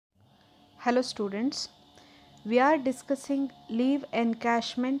Hello students, we are discussing leave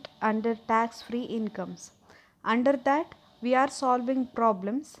encashment under tax-free incomes. Under that, we are solving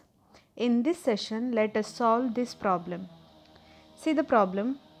problems. In this session, let us solve this problem. See the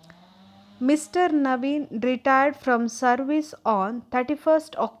problem. Mr. Naveen retired from service on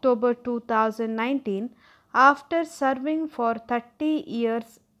 31st October 2019 after serving for 30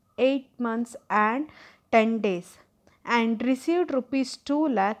 years, 8 months and 10 days and received rupees 2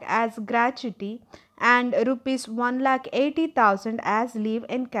 lakh as gratuity and rupees 1,80,000 as leave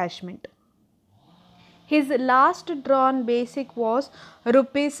encashment. His last drawn basic was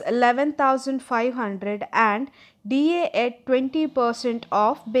rupees 11,500 and DA at 20%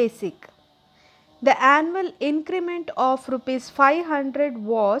 of basic. The annual increment of rupees 500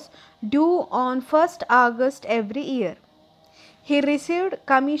 was due on 1st August every year. He received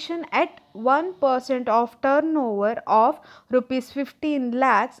commission at 1% of turnover of rupees 15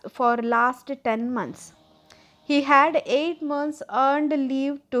 lakhs for last 10 months. He had 8 months earned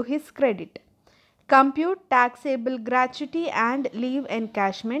leave to his credit. Compute taxable gratuity and leave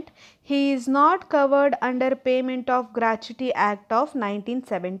encashment. He is not covered under Payment of Gratuity Act of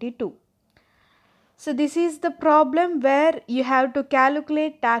 1972. So this is the problem where you have to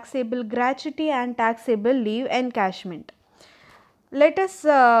calculate taxable gratuity and taxable leave encashment. Let us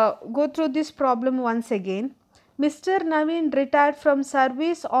go through this problem once again. Mr. Naveen retired from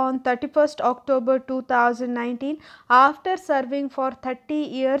service on 31st October 2019 after serving for 30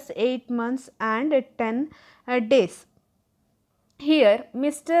 years, 8 months and 10 days. Here,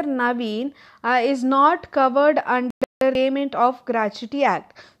 Mr. Naveen is not covered under Payment of Gratuity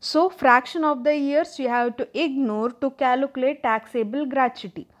Act. So, fraction of the years you have to ignore to calculate taxable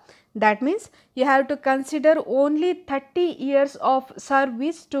gratuity. That means you have to consider only 30 years of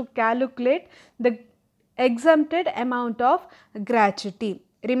service to calculate the exempted amount of gratuity.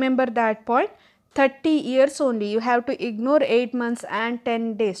 Remember that point, 30 years only. You have to ignore 8 months and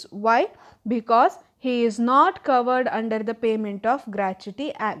 10 days. Why? Because he is not covered under the Payment of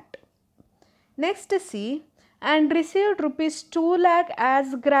Gratuity Act. Next, see, and received rupees 2 lakh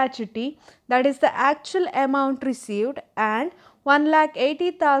as gratuity, that is the actual amount received, and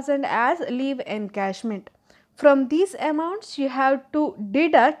 1,80,000 as leave encashment. From these amounts you have to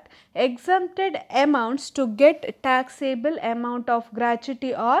deduct exempted amounts to get taxable amount of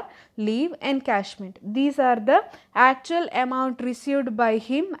gratuity or leave encashment. These are the actual amount received by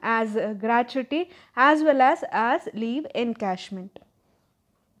him as gratuity as well as leave encashment.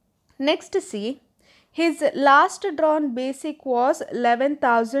 Next, see, his last drawn basic was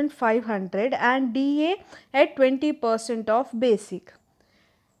 11,500 and DA at 20% of basic.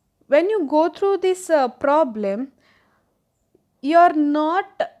 When you go through this problem, you are not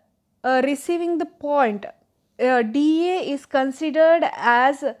receiving the point. DA is considered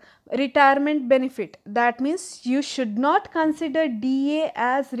as retirement benefit. That means you should not consider DA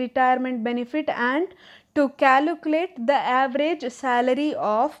as retirement benefit and to calculate the average salary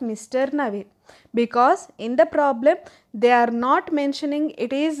of Mr. Naveen, because in the problem they are not mentioning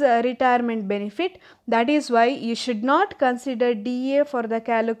it is a retirement benefit. That is why you should not consider DA for the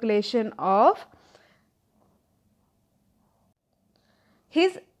calculation of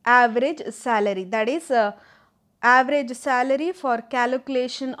his average salary. That is average salary for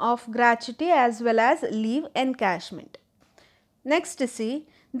calculation of gratuity as well as leave encashment. Next, see,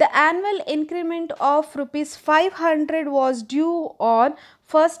 the annual increment of rupees 500 was due on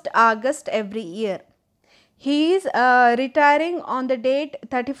 1st August every year. He is retiring on the date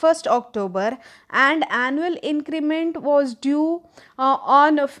 31st October and annual increment was due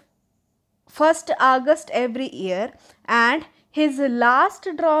on 1st August every year, and his last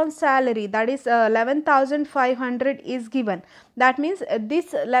drawn salary, that is 11,500 is given. That means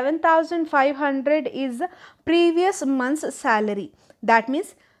this 11,500 is previous month's salary. That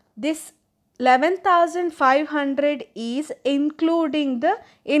means this 11,500 is including the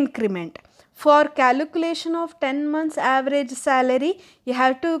increment. For calculation of 10 months average salary, you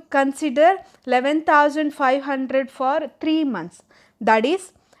have to consider 11,500 for 3 months. That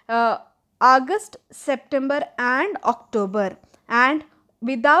is August, September and October, and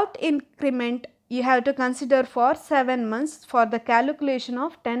without increment you have to consider for 7 months for the calculation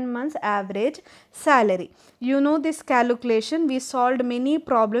of 10 months average salary. You know this calculation, we solved many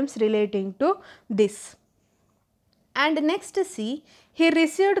problems relating to this. And next, see, he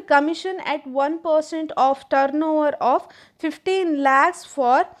received commission at 1% of turnover of 15 lakhs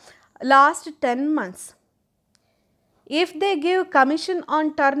for last 10 months. If they give commission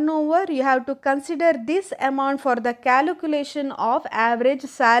on turnover, you have to consider this amount for the calculation of average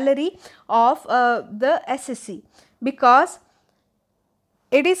salary of the SSC, because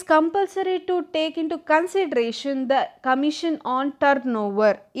it is compulsory to take into consideration the commission on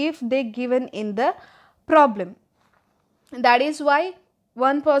turnover if they given in the problem. That is why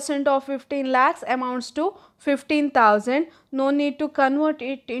 1% of 15 lakhs amounts to 15,000. No need to convert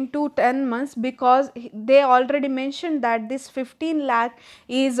it into 10 months because they already mentioned that this 15 lakh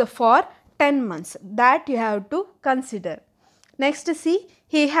is for 10 months. That you have to consider. Next, see,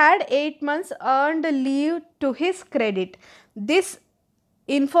 he had 8 months earned leave to his credit. This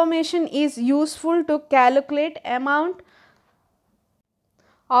information is useful to calculate amount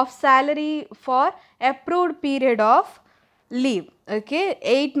of salary for approved period of leave. Okay,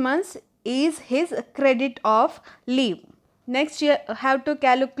 8 months is his credit of leave. Next, you have to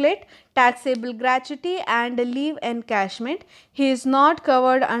calculate taxable gratuity and leave encashment. He is not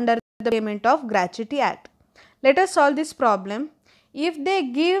covered under the Payment of Gratuity Act. Let us solve this problem. If they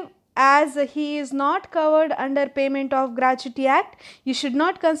give as he is not covered under Payment of Gratuity Act, you should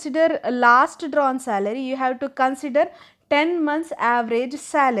not consider last drawn salary. You have to consider 10 months average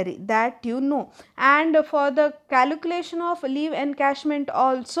salary, that you know. And for the calculation of leave encashment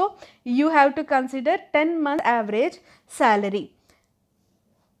also, you have to consider 10 months average salary.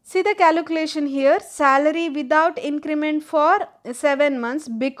 See the calculation here, salary without increment for 7 months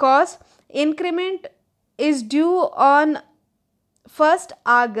because increment is due on 1st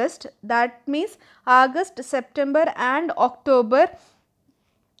August, that means August, September and October.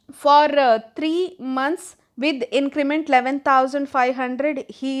 For 3 months with increment 11,500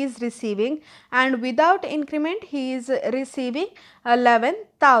 he is receiving, and without increment he is receiving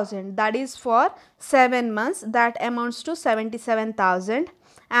 11,000. That is for 7 months, that amounts to 77,000.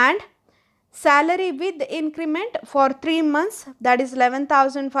 And salary with increment for 3 months, that is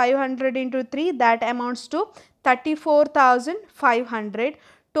 11,500 into 3, that amounts to 34,500.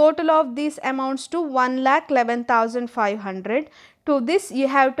 Total of these amounts to 1,11,500. To this you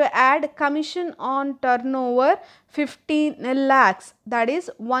have to add commission on turnover 15 lakhs, that is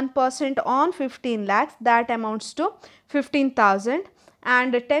 1% on 15 lakhs, that amounts to 15,000,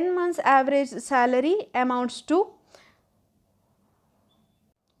 and 10 months average salary amounts to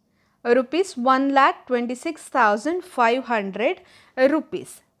rupees 1,26,500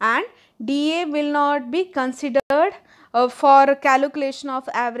 rupees, and DA will not be considered for calculation of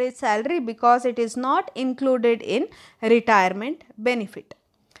average salary because it is not included in retirement benefit.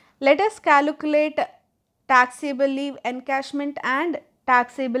 Let us calculate taxable leave encashment and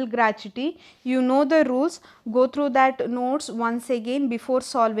taxable gratuity. You know the rules. Go through that notes once again before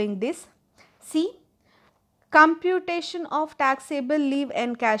solving this. See, computation of taxable leave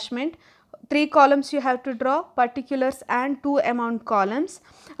encashment. 3 columns you have to draw, particulars and 2 amount columns.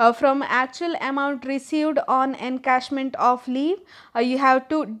 From actual amount received on encashment of leave, you have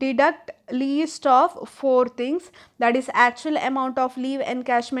to deduct least of 4 things, that is actual amount of leave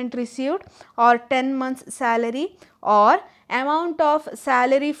encashment received, or 10 months salary, or amount of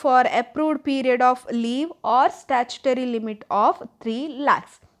salary for approved period of leave, or statutory limit of 3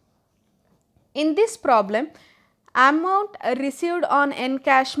 lakhs. In this problem, amount received on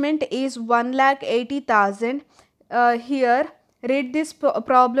encashment is 1,80,000. Here read this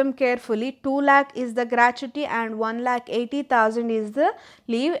problem carefully. 2 lakh is the gratuity and 1,80,000 is the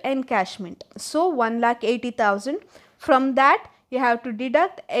leave encashment. So 1,80,000. From that you have to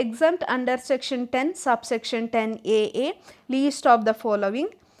deduct exempt under section 10 subsection 10AA least of the following.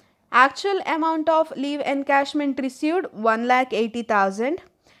 Actual amount of leave encashment received 1,80,000.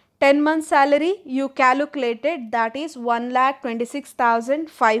 10 months salary you calculated, that is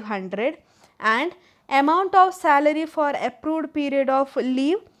 1,26,500, and amount of salary for approved period of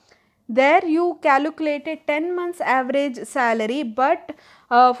leave, there you calculated 10 months average salary, but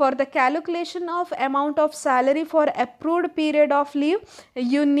for the calculation of amount of salary for approved period of leave,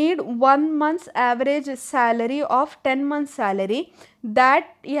 you need 1 month's average salary of 10 months salary, that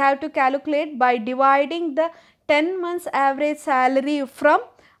you have to calculate by dividing the 10 months average salary from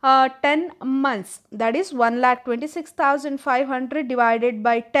 10 months, that is 1,26,500 divided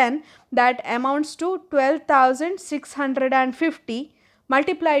by 10, that amounts to 12,650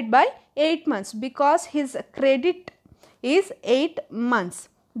 multiplied by 8 months because his credit is 8 months,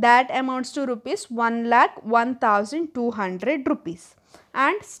 that amounts to rupees 1,01,200 rupees,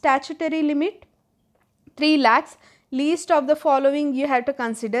 and statutory limit 3 lakhs. Least of the following you have to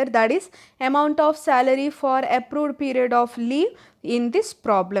consider, that is amount of salary for approved period of leave in this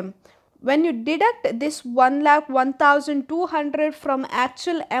problem. When you deduct this 1,01,200 from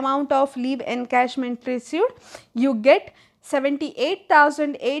actual amount of leave encashment received, you get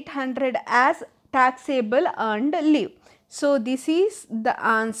 78,800 as taxable earned leave. So this is the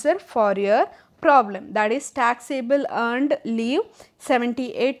answer for your problem, that is taxable earned leave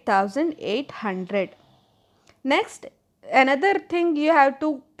 78,800. Next, another thing you have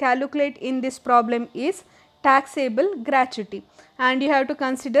to calculate in this problem is taxable gratuity, and you have to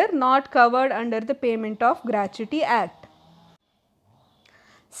consider not covered under the Payment of Gratuity Act.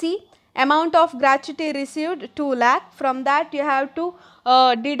 See, amount of gratuity received 2 lakh. From that you have to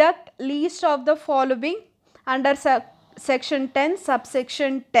deduct least of the following under section 10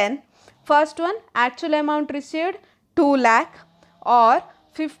 subsection 10. First one, actual amount received 2 lakh or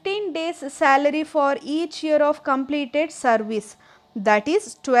 15 days salary for each year of completed service, that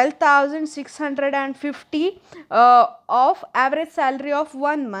is 12,650 of average salary of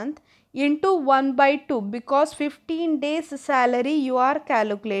 1 month into 1 by 2, because 15 days salary you are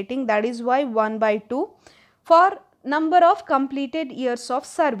calculating, that is why 1 by 2 for number of completed years of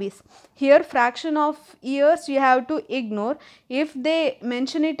service. Here fraction of years you have to ignore. If they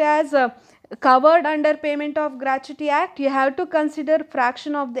mention it as covered under Payment of Gratuity Act, you have to consider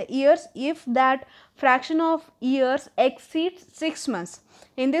fraction of the years if that fraction of years exceeds 6 months.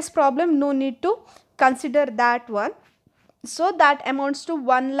 In this problem no need to consider that one. So that amounts to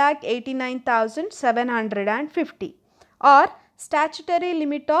 1,89,750 or statutory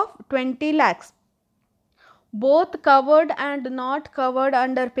limit of 20 lakhs. Both covered and not covered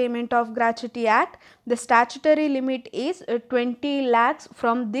under Payment of Gratuity Act, the statutory limit is 20 lakhs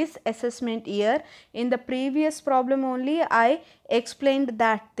from this assessment year. In the previous problem only I explained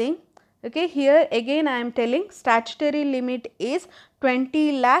that thing. Okay, here again I am telling statutory limit is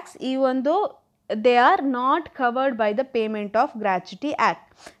 20 lakhs even though they are not covered by the Payment of Gratuity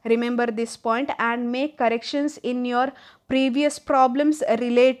Act. Remember this point and make corrections in your previous problems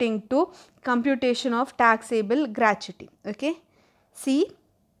relating to computation of taxable gratuity. Okay. See,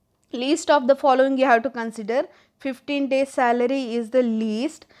 least of the following you have to consider. 15 days salary is the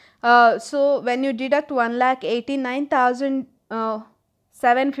least. So when you deduct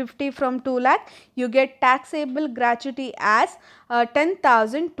 1,89,750 from 2 lakh, you get taxable gratuity as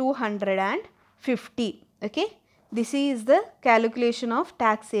 10,250. Okay. This is the calculation of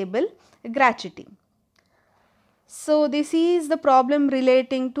taxable gratuity. So this is the problem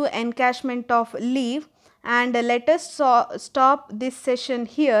relating to encashment of leave, and let us stop this session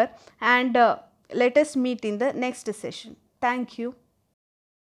here and let us meet in the next session. Thank you.